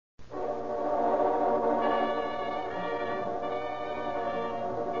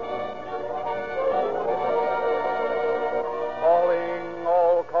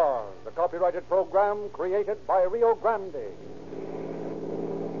copyrighted program created by Rio Grande.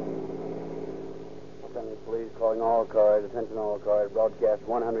 Police calling all cars. Attention all cars. Broadcast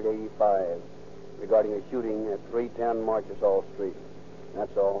 185 regarding a shooting at 310 Marchesal Street.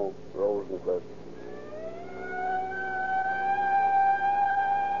 That's all. Rosenquist.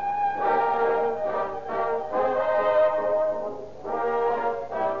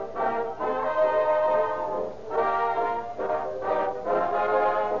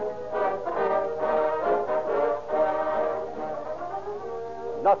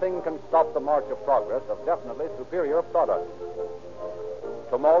 Nothing can stop the march of progress of definitely superior products.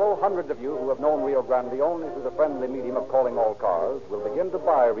 Tomorrow, hundreds of you who have known Rio Grande only through the friendly medium of calling all cars will begin to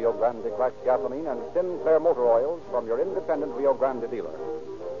buy Rio Grande cracked gasoline and Sinclair motor oils from your independent Rio Grande dealer.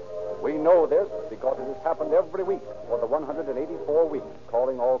 We know this because it has happened every week for the 184 weeks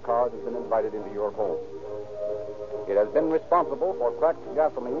calling all cars has been invited into your home. It has been responsible for cracked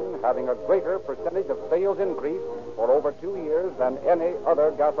gasoline having a greater percentage of sales increase for over 2 years than any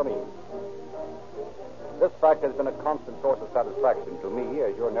other gasoline. This fact has been a constant source of satisfaction to me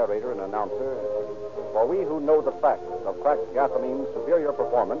as your narrator and announcer, for we who know the facts of cracked gasoline's superior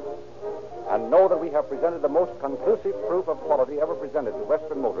performance and know that we have presented the most conclusive proof of quality ever presented to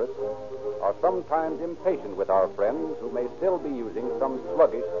Western motorists are sometimes impatient with our friends who may still be using some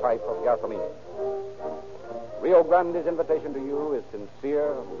sluggish type of gasoline. Rio Grande's invitation to you is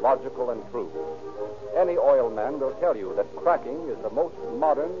sincere, logical, and true. Any oil man will tell you that cracking is the most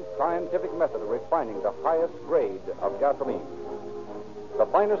modern, scientific method of refining the highest grade of gasoline. The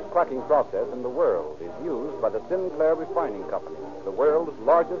finest cracking process in the world is used by the Sinclair Refining Company, the world's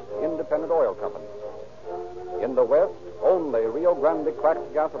largest independent oil company. In the West, only Rio Grande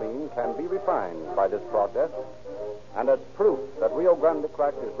cracked gasoline can be refined by this process, and as proof that Rio Grande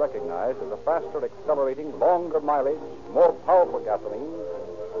cracked is recognized as a faster accelerating, longer mileage, more powerful gasoline,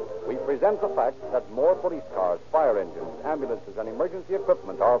 we present the fact that more police cars, fire engines, ambulances, and emergency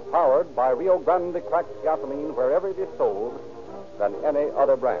equipment are powered by Rio Grande cracked gasoline wherever it is sold than any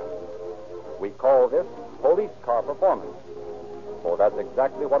other brand. We call this police car performance. For that's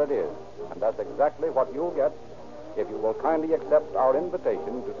exactly what it is, and that's exactly what you'll get if you will kindly accept our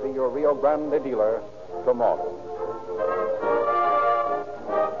invitation to see your Rio Grande dealer tomorrow.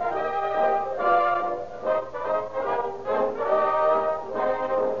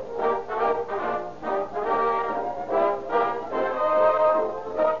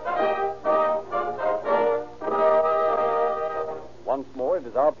 Once more, it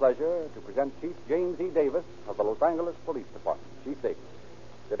is our pleasure to present Chief James E. Davis of the Los Angeles Police Department. Chief Davis.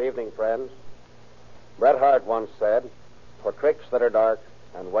 Good evening, friends. Bret Harte once said, "For tricks that are dark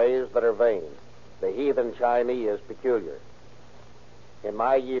and ways that are vain, the heathen Chinese is peculiar." In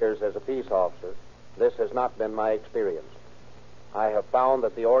my years as a peace officer, this has not been my experience. I have found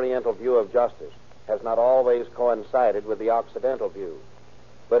that the Oriental view of justice has not always coincided with the Occidental view,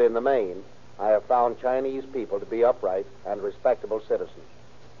 but in the main, I have found Chinese people to be upright and respectable citizens.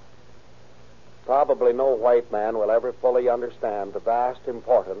 Probably no white man will ever fully understand the vast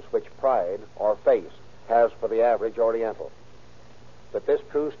importance which pride or faith has for the average Oriental. But this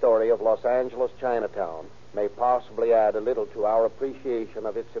true story of Los Angeles Chinatown may possibly add a little to our appreciation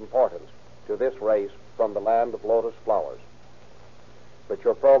of its importance to this race from the land of lotus flowers. But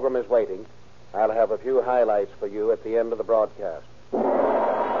your program is waiting. I'll have a few highlights for you at the end of the broadcast.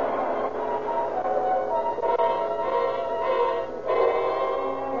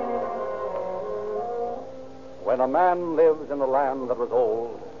 When a man lives in a land that was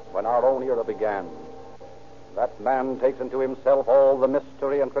old, when our own era began, that man takes into himself all the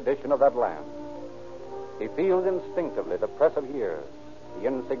mystery and tradition of that land. He feels instinctively the press of years, the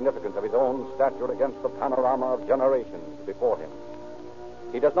insignificance of his own stature against the panorama of generations before him.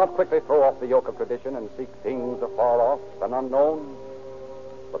 He does not quickly throw off the yoke of tradition and seek things afar off and unknown,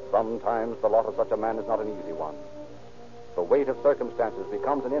 but sometimes the lot of such a man is not an easy one. The weight of circumstances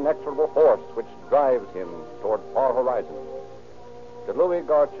becomes an inexorable force which drives him toward far horizons. To Louis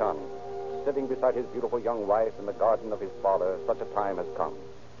Garchon, sitting beside his beautiful young wife in the garden of his father, such a time has come.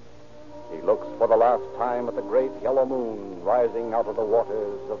 He looks for the last time at the great yellow moon rising out of the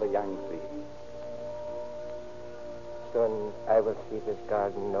waters of the Yangtze. Soon I will see this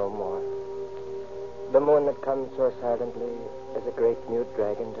garden no more. The moon that comes so silently as a great mute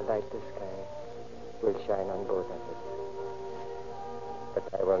dragon to light the sky will shine on both of us. But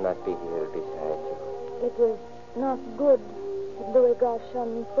I will not be here beside you. It was not good that Louis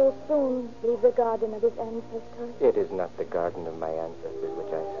Garchon so soon leave the garden of his ancestors. It is not the garden of my ancestors which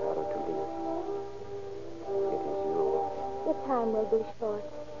I sorrow to leave. It is you. The time will be short.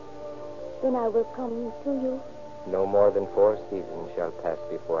 Then I will come to you. No more than 4 seasons shall pass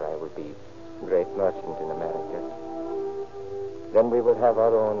before I will be great merchant in America. Then we will have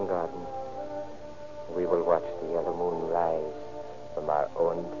our own garden. We will watch the yellow moon rise from our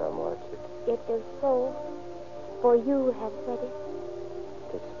own plum orchard. It is so, for you have said it.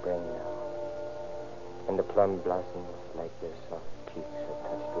 It is spring now, and the plum blossoms like their soft cheeks are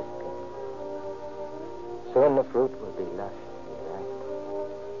touched with pink. Soon the fruit will be lush and ripe.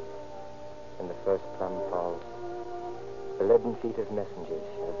 When the first plum falls, the leaden feet of messengers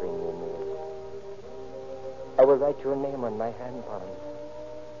shall bring you news. I will write your name on my hand palms.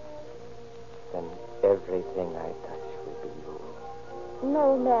 Then everything I touch will be yours.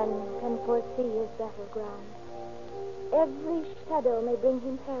 No man can foresee his battleground. Every shadow may bring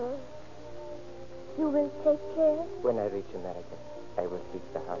him peril. You will take care? When I reach America, I will seek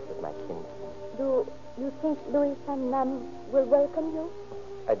the house of my kinsman. Do you think Louis San Nam will welcome you?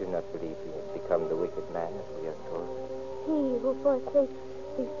 I do not believe he has become the wicked man as we are told. He who forsakes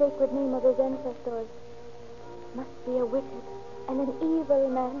the sacred name of his ancestors must be a wicked and an evil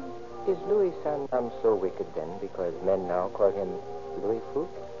man. Is Louis San Nam so wicked then because men now call him Louis Foot?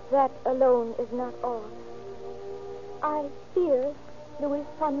 That alone is not all. I fear Louis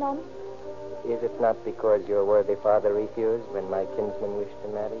San Nam. Is it not because your worthy father refused when my kinsman wished to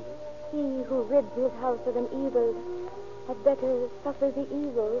marry you? He who rids his house of an evil had better suffer the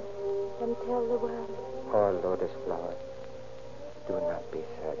evil than tell the world. Oh, lotus flower, do not be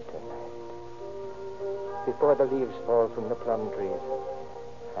sad tonight. Before the leaves fall from the plum trees,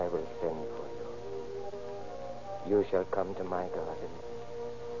 I will send for you. You shall come to my garden.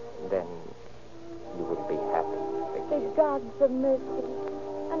 Then you will be happy The again. gods of mercy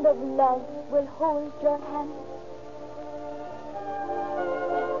and of love will hold your hand.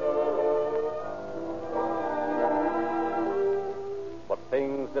 But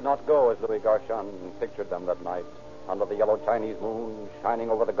things did not go as Louis Garchon pictured them that night, under the yellow Chinese moon shining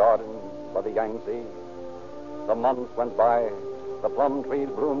over the garden by the Yangtze. The months went by. The plum trees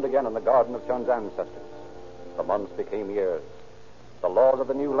bloomed again in the garden of Chun's ancestors. The months became years. The laws of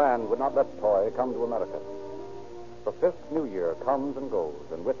the new land would not let Toy come to America. The fifth new year comes and goes,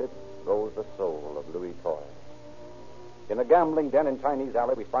 and with it goes the soul of Louis Toy. In a gambling den in Chinese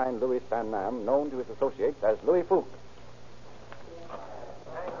Alley, we find Louis San Nam, known to his associates as Louis Fook.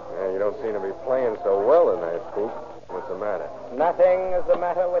 Yeah, you don't seem to be playing so well tonight, Spook. What's the matter? Nothing is the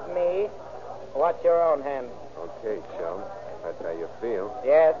matter with me. Watch your own hand. Okay, chum. That's how you feel.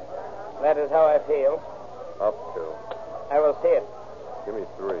 Yes, that is how I feel. Up to. I will see it. Give me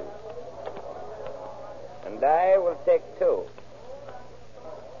 3. And I will take 2.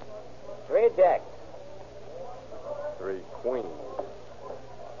 3 jacks. 3 queens.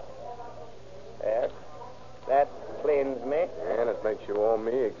 Yes, that cleans me. And it makes you owe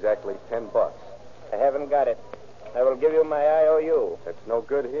me exactly $10. I haven't got it. I will give you my IOU. It's no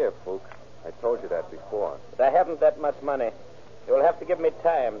good here, Fook. I told you that before. But I haven't that much money. You will have to give me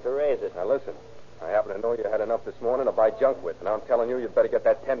time to raise it. Now listen, I happen to know you had enough this morning to buy junk with, and I'm telling you, you'd better get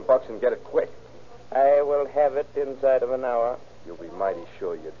that $10 and get it quick. I will have it inside of an hour. You'll be mighty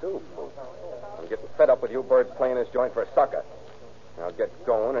sure you do, Fook. I'm getting fed up with you birds playing this joint for a sucker. Now get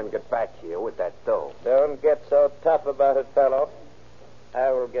going and get back here with that dough. Don't get so tough about it, fellow.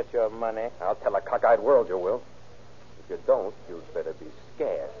 I will get your money. I'll tell a cockeyed world you will. If you don't, you'd better be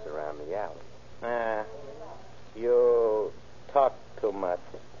scarce around the alley. You talk too much.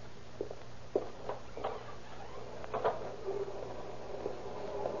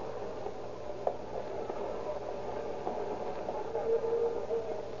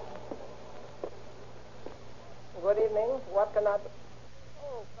 Good evening. What can I...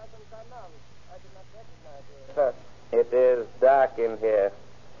 Oh, Cousin Sanam. I did not recognize you. Sir. It is dark in here.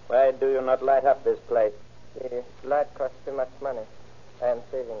 Why do you not light up this place? The light costs too much money. I am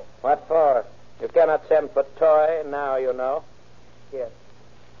saving it. What for? You cannot send for Toy now, you know. Yes,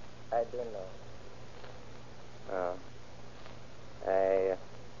 I do know. Oh.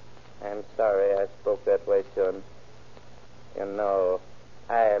 I'm sorry I spoke that way, son. You know,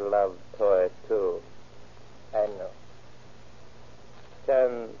 I love Toy, too. I know.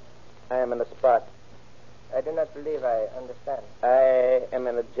 Son, I am in a spot. I do not believe I understand. I am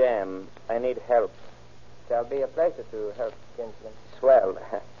in a jam. I need help. It shall be a pleasure to help, kinsman. Swell.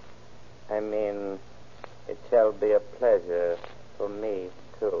 I mean, it shall be a pleasure for me,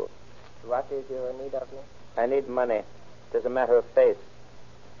 too. What is your need of me? I need money. It is a matter of faith.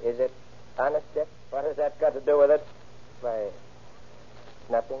 Is it honest debt? What has that got to do with it? Why,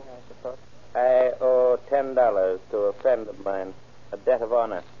 nothing, I suppose. I owe $10 to a friend of mine, a debt of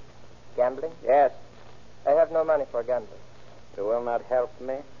honor. Gambling? Yes. I have no money for gambling. You will not help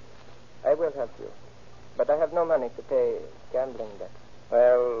me? I will help you. But I have no money to pay gambling debt.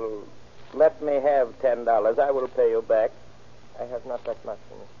 Well, Let me have $10. I will pay you back. I have not that much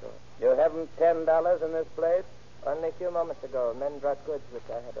in the store. You haven't $10 in this place? Only a few moments ago, men brought goods which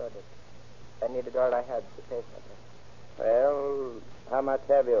I had ordered. I needed all I had to pay for them. Well, how much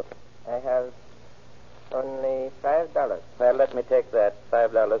have you? I have only $5. Well, let me take that.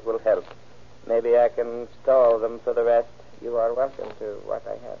 $5 will help. Maybe I can stall them for the rest. You are welcome to what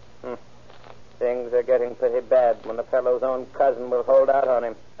I have. Things are getting pretty bad when a fellow's own cousin will hold out on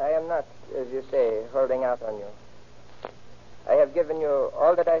him. I am not, as you say, holding out on you. I have given you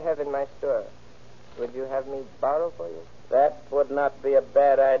all that I have in my store. Would you have me borrow for you? That would not be a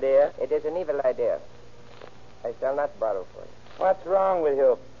bad idea. It is an evil idea. I shall not borrow for you. What's wrong with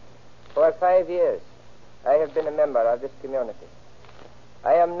you? For 5 years, I have been a member of this community.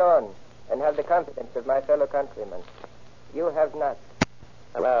 I am known and have the confidence of my fellow countrymen. You have not.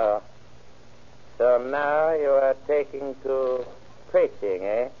 Hello. So now you are taking to preaching,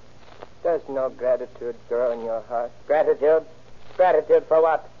 eh? Does no gratitude grow in your heart? Gratitude? Gratitude for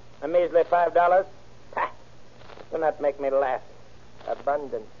what? A measly $5? Ha! Do not make me laugh.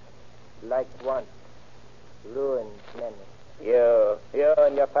 Abundance, like want, ruins many. You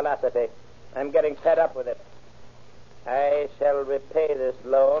and your philosophy. I'm getting fed up with it. I shall repay this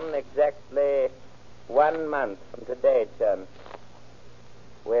loan exactly 1 month from today, son.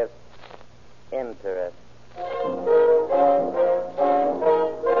 With interest.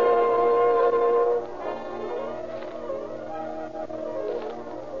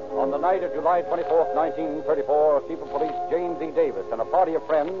 On the night of July 24th, 1934, Chief of Police James E. Davis and a party of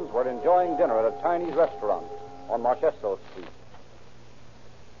friends were enjoying dinner at a Chinese restaurant on Marchesto Street.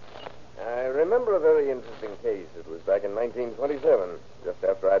 I remember a very interesting case. It was back in 1927, just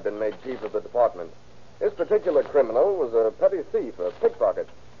after I'd been made chief of the department. This particular criminal was a petty thief, a pickpocket.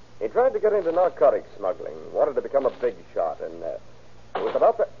 He tried to get into narcotics smuggling, wanted to become a big shot, and it was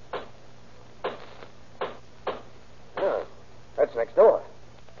about the... Yeah, that's next door.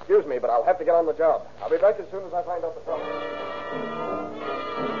 Excuse me, but I'll have to get on the job. I'll be back as soon as I find out the trouble.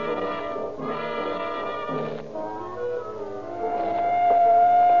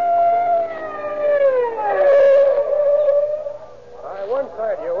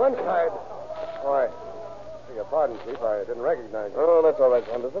 One side. Why, beg your pardon, Chief. I didn't recognize you. Oh, that's all right,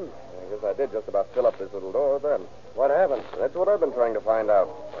 Sanderson. I guess I did just about fill up this little door then. What happened? That's what I've been trying to find out.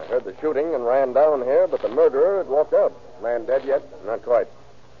 I heard the shooting and ran down here, but the murderer had walked out. Man dead yet? Not quite.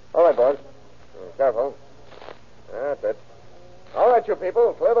 All right, boys. Careful. That's it. All right, you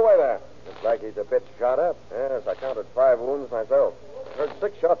people. Clear the way there. Looks like he's a bit shot up. Yes, I counted 5 wounds myself. Heard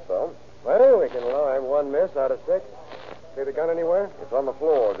 6 shots, though. Well, we can allow him 1 miss out of 6. See the gun anywhere? It's on the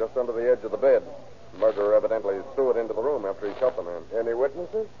floor, just under the edge of the bed. The murderer evidently threw it into the room after he shot the man. Any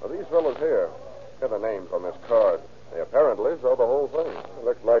witnesses? Well, these fellows here. Here are the names on this card. They apparently saw the whole thing.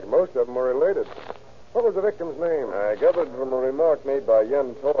 Looks like most of them are related. What was the victim's name? I gathered from a remark made by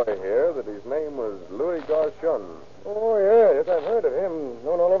Yen Toy here that his name was Louis Garchon. Oh, yes, I've heard of him.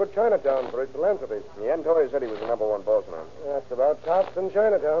 Known all over Chinatown for his philanthropy. Yen Toy said he was the #1 boss man. That's about tops in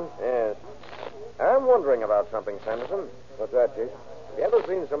Chinatown. Yes. I'm wondering about something, Sanderson. What's that, Chief? Have you ever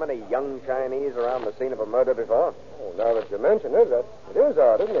seen so many young Chinese around the scene of a murder before? Oh, now that you mention it, it is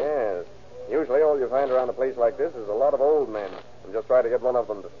odd, isn't it? Yes. Usually all you find around a place like this is a lot of old men and just try to get one of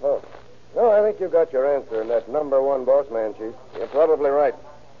them to talk. No, I think you got your answer in that #1 boss man, Chief. You're probably right.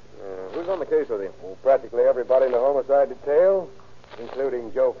 Who's on the case with you? Well, practically everybody in the homicide detail,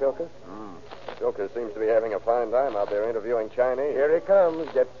 including Joe Filkus. Filkus seems to be having a fine time out there interviewing Chinese. Here he comes.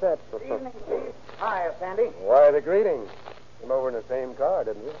 Get set. Evening, Chief. Hi, Sandy. Why, the greetings. Came over in the same car,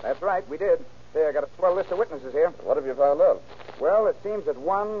 didn't you? That's right, we did. Say, I got a swell list of witnesses here. What have you found out? Well, it seems that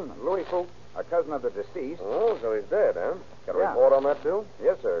one, Louis Fuchs, a cousin of the deceased. Oh, so he's dead, huh? Got a Yeah. report on that, too?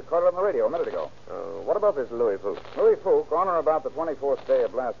 Yes, sir. Caught it on the radio a minute ago. What about this Louis Fuchs? Louis Fuchs, on or about the 24th day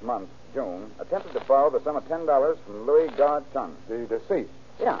of last month, June, attempted to borrow the sum of $10 from Louis Garchon. The deceased.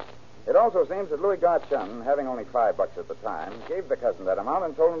 Yeah. It also seems that Louis Garchon, having only $5 at the time, gave the cousin that amount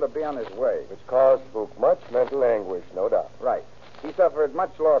and told him to be on his way. Which caused Fuchs much mental anguish, no doubt. Right. He suffered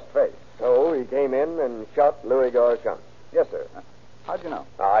much lost faith. So he came in and shot Louis Garchon. Yes, sir. How'd you know?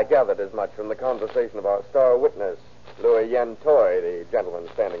 I gathered as much from the conversation of our star witness, Louis Yen Toy, the gentleman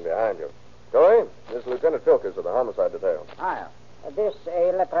standing behind you. Toy, this is Lieutenant Filkus of the homicide detail. Hiya. This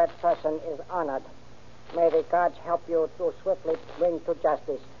illiterate person is honored. May the gods help you to swiftly bring to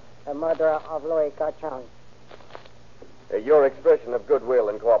justice the murderer of Louis Garchon. Your expression of goodwill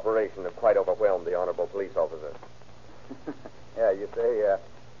and cooperation have quite overwhelmed the honorable police officer. Yeah, you say,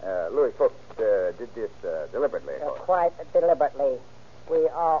 Louis Fuchs did this deliberately. Quite deliberately. We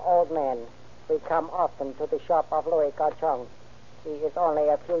are old men. We come often to the shop of Louis Garchon. He is only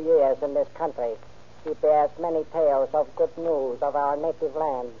a few years in this country. He bears many tales of good news of our native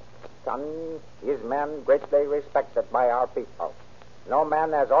land. Son, is man greatly respected by our people. No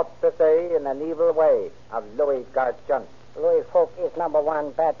man has aught to say in an evil way of Louis Garchon. Louis Folk is number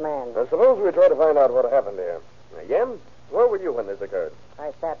one bad man. Now, suppose we try to find out what happened here. Again, where were you when this occurred?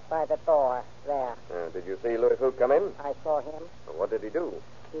 I sat by the door there. Did you see Louis Fook come in? I saw him. What did he do?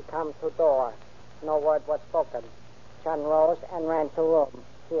 He come to door. No word was spoken. Chun rose and ran to room.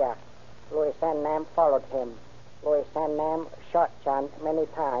 Here. Louis Sannam followed him. Louis Sannam shot Chun many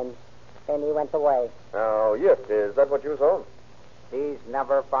times. Then he went away. Now, Yift, is that what you saw? These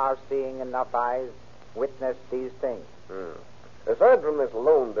never far-seeing enough eyes witnessed these things. Aside from this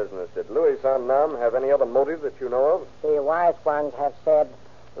loan business, did Louis Sannam have any other motive that you know of? The wise ones have said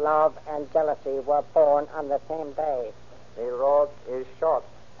love and jealousy were born on the same day. The road is short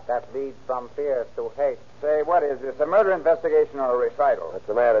that leads from fear to hate. Say, what is this, a murder investigation or a recital? What's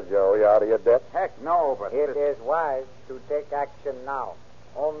the matter, Joe? You out of your depth? Heck, no, but... It is wise to take action now.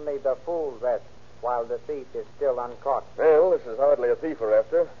 Only the fool rests while the thief is still uncaught. Well, this is hardly a thief we're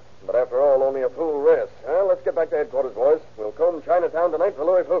after. But after all, only a fool rests. Well, let's get back to headquarters, boys. We'll comb Chinatown tonight for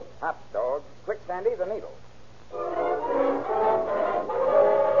Louis Fook. Hot dog. Quick, Sandy, the needle.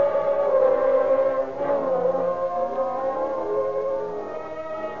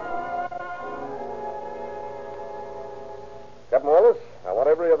 Captain Wallace, I want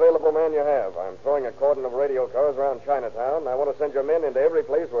every available man you have. I'm throwing a cordon of radio cars around Chinatown, and I want to send your men into every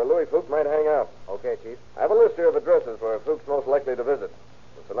place where Louis Fook might hang out. Okay, Chief. I have a list here of addresses where Fook's most likely to visit.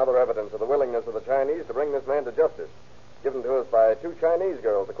 It's another evidence of the willingness of the Chinese to bring this man to justice. Given to us by two Chinese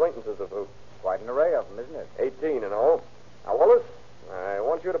girls, acquaintances of Fook. Quite an array of them, isn't it? 18 in all. Now, Wallace, I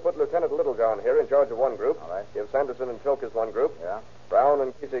want you to put Lieutenant Littlejohn here in charge of one group. All right. Give Sanderson and Filkis one group. Yeah. Brown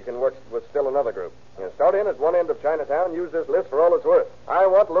and Casey can work with still another group. You start in at one end of Chinatown. Use this list for all it's worth. I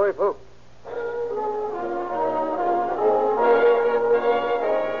want Louis Fook.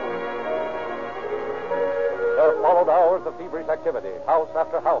 There followed hours of feverish activity. House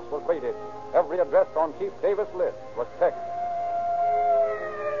after house was raided. Every address on Chief Davis' list was checked.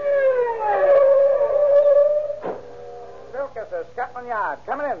 Filkis, Scotland Yard.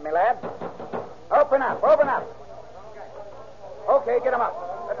 Coming in, me lad. Open up, open up. Okay, get 'em up.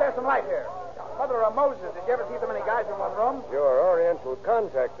 Let's have some light here. Mother of Moses, did you ever see so many guys in one room? Your Oriental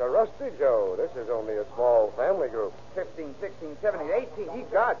contacts are rusty, Joe. This is only a small family group. 15, 16, 17, 18. Ye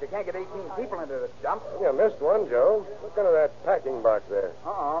gods, you can't get 18 people into this dump. You missed one, Joe. Look under that packing box there.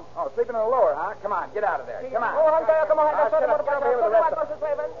 Uh-oh. Oh, sleeping in the lower, huh? Come on, get out of there. Come on. Go on, Dale, come on. Shut up, get over here with the rest of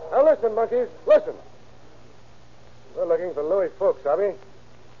them. Now listen, monkeys. Listen. We're looking for Louis Fook, Sabi.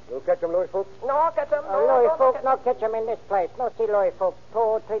 You'll catch him, Louis Fook? No, catch him. Louis Folk, no catch him in this place. No see Louis Folk. 2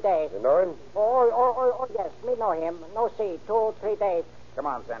 or 3 days. You know him? Oh, yes, me know him. No see, 2 or 3 days. Come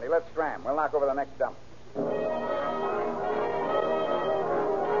on, Sandy, let's scram. We'll knock over the next dump.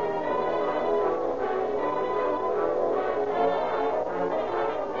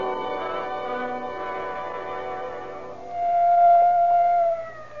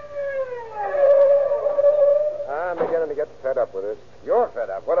 I'm beginning to get fed up with this. You're fed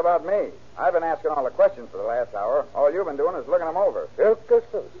up. What about me? I've been asking all the questions for the last hour. All you've been doing is looking them over. Filkis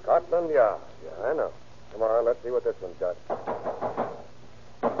of Scotland Yard. Yeah, I know. Come on, let's see what this one's got. Come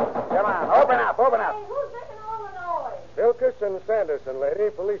on, open up, open up. Hey, who's making all the noise? Filkis and Sanderson, lady,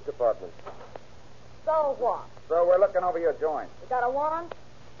 police department. So what? So we're looking over your joint. You got a warrant?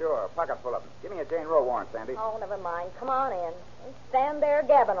 Sure, pocket full of them. Give me a Jane Roe warrant, Sandy. Oh, never mind. Come on in. Don't stand there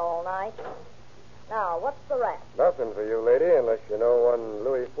gabbing all night. Now, what's the rap? Nothing for you, lady, unless you know one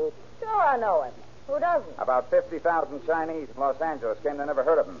Louis Fook. Sure, I know him. Who doesn't? About 50,000 Chinese in Los Angeles came to never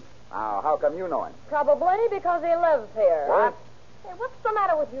heard of him. Now, how come you know him? Probably because he lives here. What? Hey, what's the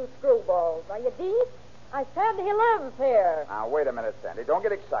matter with you screwballs? Are you deep? I said he lives here. Now, wait a minute, Sandy. Don't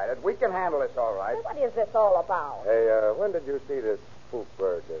get excited. We can handle this all right. Hey, what is this all about? Hey, when did you see this Fook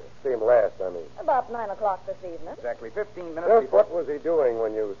bird? See him last, I mean. About 9 o'clock this evening. Exactly 15 minutes Just before... what was he doing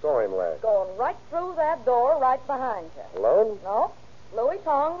when you saw him last? Going right through that door right behind you. Alone? No. Louis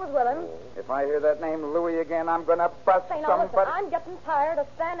Tong was with him. If I hear that name Louis again, I'm going to bust Say, now somebody... listen, I'm getting tired of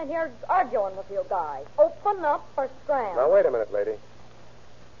standing here arguing with you guys. Open up or scram. Now, wait a minute, lady.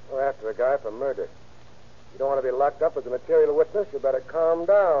 We're after a guy for murder. You don't want to be locked up as a material witness. You better calm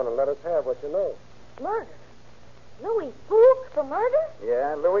down and let us have what you know. Murder? Louis Fook for murder?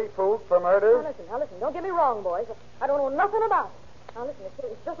 Yeah, Louis Fook for murder? Now listen. Don't get me wrong, boys. I don't know nothing about it. Now listen,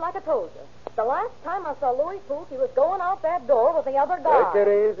 it's just like I told you. The last time I saw Louis Fook, he was going out that door with the other guy. Take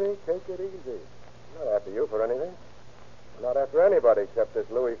it easy. Take it easy. I'm not after you for anything. I'm not after anybody except this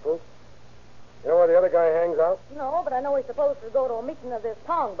Louis Fook. You know where the other guy hangs out? No, but I know he's supposed to go to a meeting of this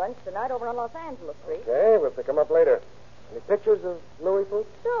Tong bunch tonight over on Los Angeles Street. Okay, we'll pick him up later. Any pictures of Louis Fuchs?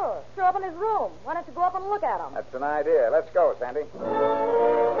 Sure up in his room. Why don't you go up and look at him? That's an idea. Let's go, Sandy.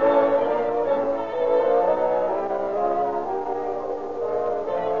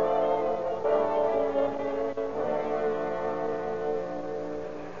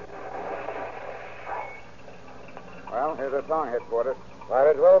 Well, here's our Tong headquarters. Might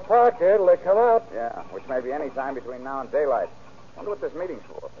as well park here till they come out. Yeah, which may be any time between now and daylight. Wonder what this meeting's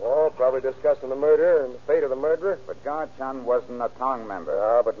for. Oh, probably discussing the murder and the fate of the murderer. But Gar Chun wasn't a Tong member.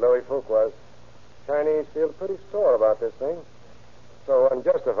 Ah, but Louis Fuchs was. Chinese feel pretty sore about this thing. So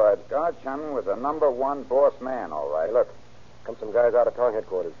unjustified. Gar Chun was a number one boss man, all right. Hey, look. Come some guys out of Tong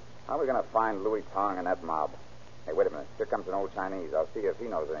headquarters. How are we going to find Louis Tong and that mob? Hey, wait a minute. Here comes an old Chinese. I'll see if he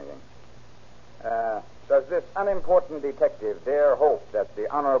knows anything. Does this unimportant detective dare hope that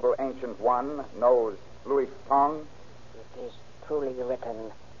the Honorable Ancient One knows Louis Tong? It is truly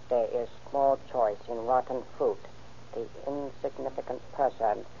written, there is small choice in rotten fruit. The insignificant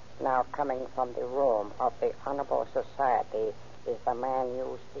person now coming from the room of the Honorable Society is the man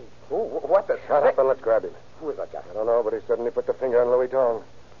you see. Ooh, what the... Shut up and let's grab him. Who is that guy? I don't know, but he suddenly put the finger on Louis Tong.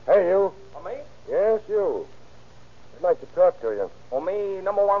 Hey, you. Oh, me? Yes, you. I'd like to talk to you. Oh, me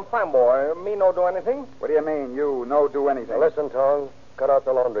number one fine boy. Me no do anything? What do you mean, you no do anything? Now, listen, Tong. Cut out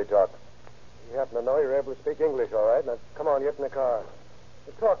the laundry talk. You happen to know you're able to speak English, all right? Now, come on, get in the car.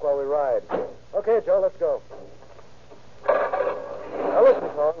 We'll talk while we ride. Okay, Joe, let's go. Now, listen,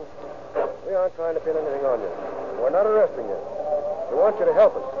 Tong. We aren't trying to pin anything on you. We're not arresting you. We want you to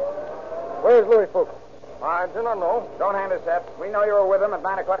help us. Where's Louis Fuchs? I do not know. Don't hand us that. We know you were with him at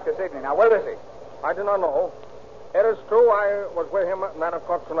 9 o'clock this evening. Now, where is he? I do not know. It is true I was with him at 9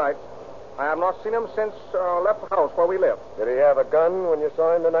 o'clock tonight. I have not seen him since left the house where we live. Did he have a gun when you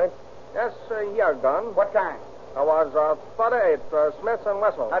saw him tonight? Yes, he had a gun. What kind? It was 38 Smith &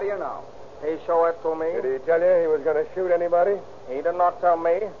 Wesson. How do you know? He showed it to me. Did he tell you he was going to shoot anybody? He did not tell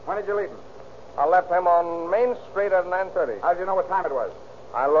me. When did you leave him? I left him on Main Street at 9:30. How did you know what time it was?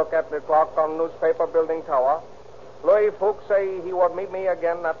 I look at the clock on newspaper building tower. Louis Fuchs say he would meet me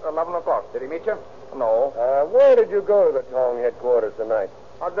again at 11 o'clock. Did he meet you? No. Where did you go to the Tong headquarters tonight?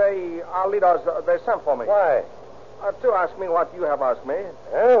 Our leaders, they sent for me. Why? To ask me what you have asked me.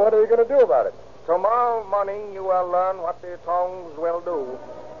 What are you going to do about it? Tomorrow morning you will learn what the Tongs will do.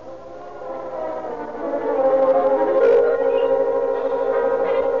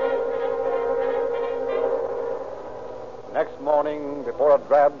 Next morning, before a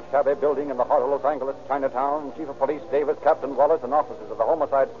drab, shabby building in the heart of Los Angeles, Chinatown, Chief of Police Davis, Captain Wallace, and officers of the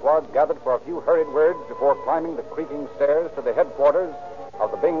homicide squad gathered for a few hurried words before climbing the creaking stairs to the headquarters of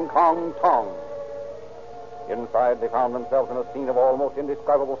the Bing Kong Tong. Inside, they found themselves in a scene of almost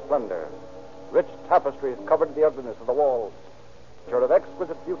indescribable splendor. Rich tapestries covered the ugliness of the walls. A picture of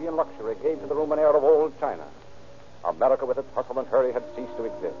exquisite beauty and luxury gave to the room an air of old China. America, with its hustle and hurry, had ceased to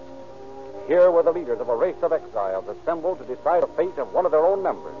exist. Here were the leaders of a race of exiles assembled to decide the fate of one of their own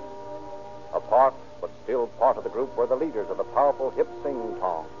members. Apart, but still part of the group, were the leaders of the powerful Hip Sing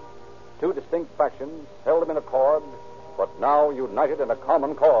Tong. Two distinct factions, seldom in accord, but now united in a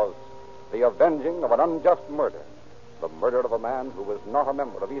common cause, the avenging of an unjust murder, the murder of a man who was not a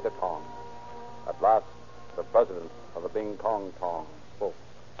member of either Tong. At last, the president of the Bing Kong Tong spoke.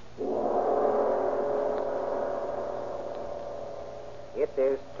 It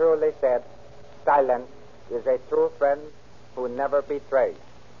is truly said, silence is a true friend who never betrays.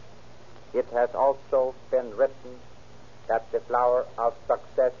 It has also been written that the flower of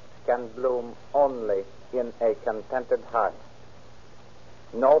success can bloom only in a contented heart.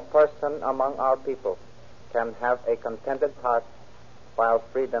 No person among our people can have a contented heart while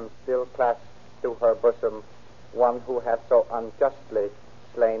freedom still clasps to her bosom one who has so unjustly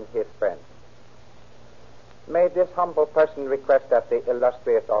slain his friend. May this humble person request that the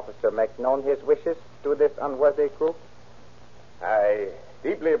illustrious officer make known his wishes to this unworthy group? I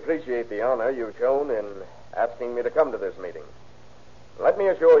deeply appreciate the honor you've shown in asking me to come to this meeting. Let me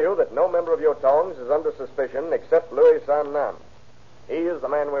assure you that no member of your Tongs is under suspicion except Louis San Nam. He is the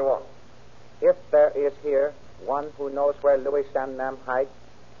man we want. If there is here one who knows where Louis San Nam hides,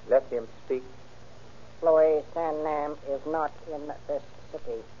 let him speak. Louis San Nam is not in this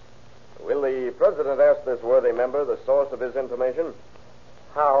city. Will the president ask this worthy member the source of his information?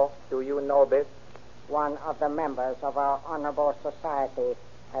 How do you know this? One of the members of our honorable society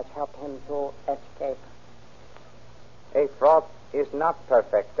has helped him to escape. A fraud is not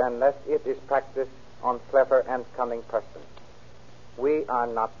perfect unless it is practiced on clever and cunning persons. We are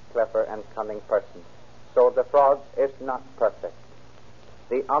not clever and cunning persons, so the fraud is not perfect.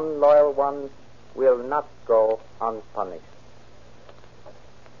 The unloyal ones will not go unpunished.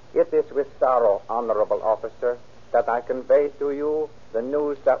 It is with sorrow, honorable officer, that I convey to you the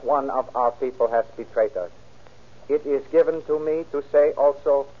news that one of our people has betrayed us. It is given to me to say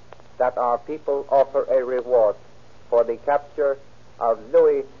also that our people offer a reward for the capture of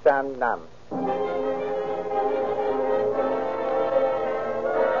Louis San Nam.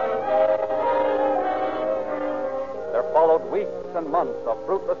 There followed weeks and months of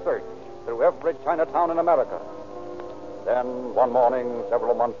fruitless search through every Chinatown in America. Then, one morning,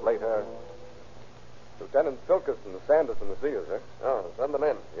 several months later... Lieutenant Silkerson, Sanderson to see you, sir. Oh, send them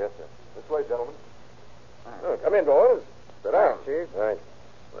in. Yes, sir. This way, gentlemen. Oh, come in, boys. Sit down. Chief. Right.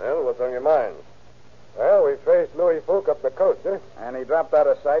 Well, what's on your minds? Well, we traced Louis Fook up the coast, sir. And he dropped out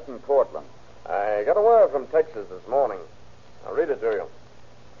of sight in Portland. I got a wire from Texas this morning. I'll read it to you.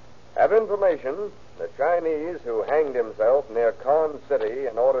 Have information. The Chinese who hanged himself near Karn City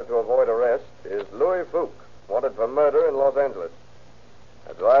in order to avoid arrest is Louis Fook, wanted for murder in Los Angeles.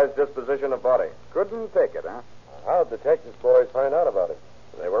 Advised disposition of body. Couldn't take it, huh? How'd the Texas boys find out about it?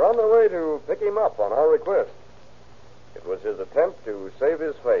 They were on their way to pick him up on our request. It was his attempt to save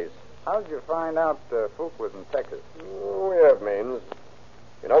his face. How'd you find out Fook was in Texas? We have means.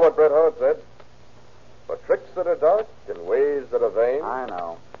 You know what Bret Harte said? For tricks that are dark and ways that are vain. I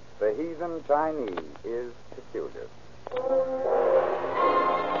know. The heathen Chinese is peculiar.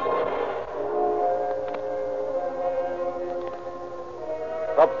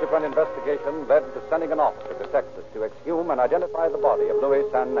 Subsequent investigation led to sending an officer to Texas to exhume and identify the body of Louis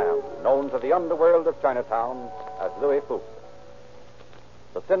San Nam, known to the underworld of Chinatown as Louis Fook.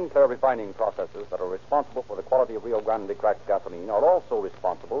 The Sinclair refining processes that are responsible for the quality of Rio Grande cracked gasoline are also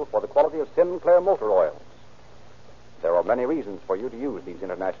responsible for the quality of Sinclair motor oils. There are many reasons for you to use these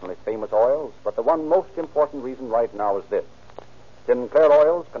internationally famous oils, but the one most important reason right now is this. Sinclair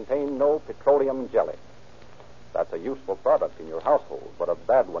oils contain no petroleum jelly. That's a useful product in your household, but a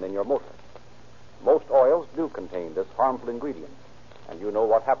bad one in your motor. Most oils do contain this harmful ingredient, and you know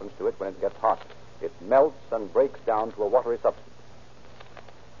what happens to it when it gets hot. It melts and breaks down to a watery substance.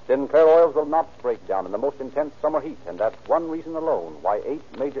 Sinclair oils will not break down in the most intense summer heat, and that's one reason alone why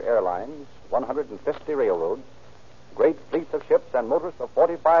 8 major airlines, 150 railroads, great fleets of ships, and motorists of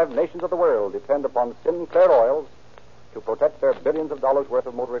 45 nations of the world depend upon Sinclair oils to protect their billions of dollars worth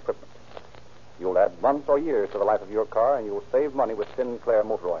of motor equipment. You'll add months or years to the life of your car, and you'll save money with Sinclair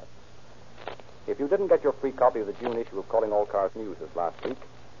motor oils. If you didn't get your free copy of the June issue of Calling All Cars News this last week,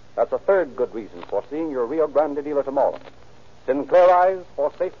 that's a third good reason for seeing your Rio Grande dealer tomorrow. Sinclairize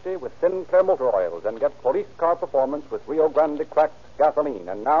for safety with Sinclair motor oils and get police car performance with Rio Grande cracked gasoline.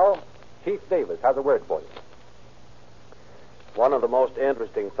 And now, Chief Davis has a word for you. One of the most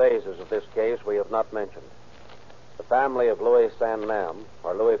interesting phases of this case we have not mentioned. The family of Louis San Nam,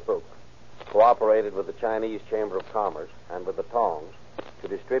 or Louis Fook, cooperated with the Chinese Chamber of Commerce and with the Tongs to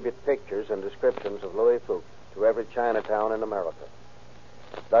distribute pictures and descriptions of Louis Fook to every Chinatown in America.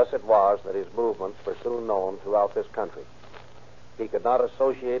 Thus it was that his movements were soon known throughout this country. He could not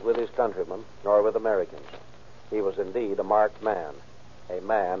associate with his countrymen nor with Americans. He was indeed a marked man, a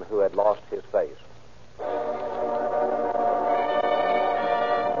man who had lost his face.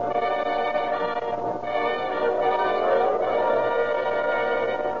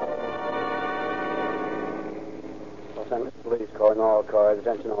 Police calling all cars,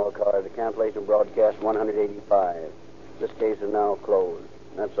 attention all cars, the cancellation broadcast 185. This case is now closed.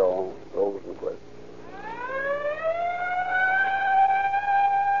 That's all. Rosenquist.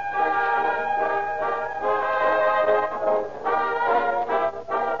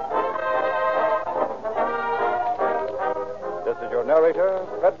 This is your narrator,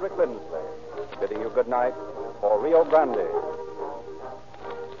 Frederick Lindsley, bidding you good night for Rio Grande.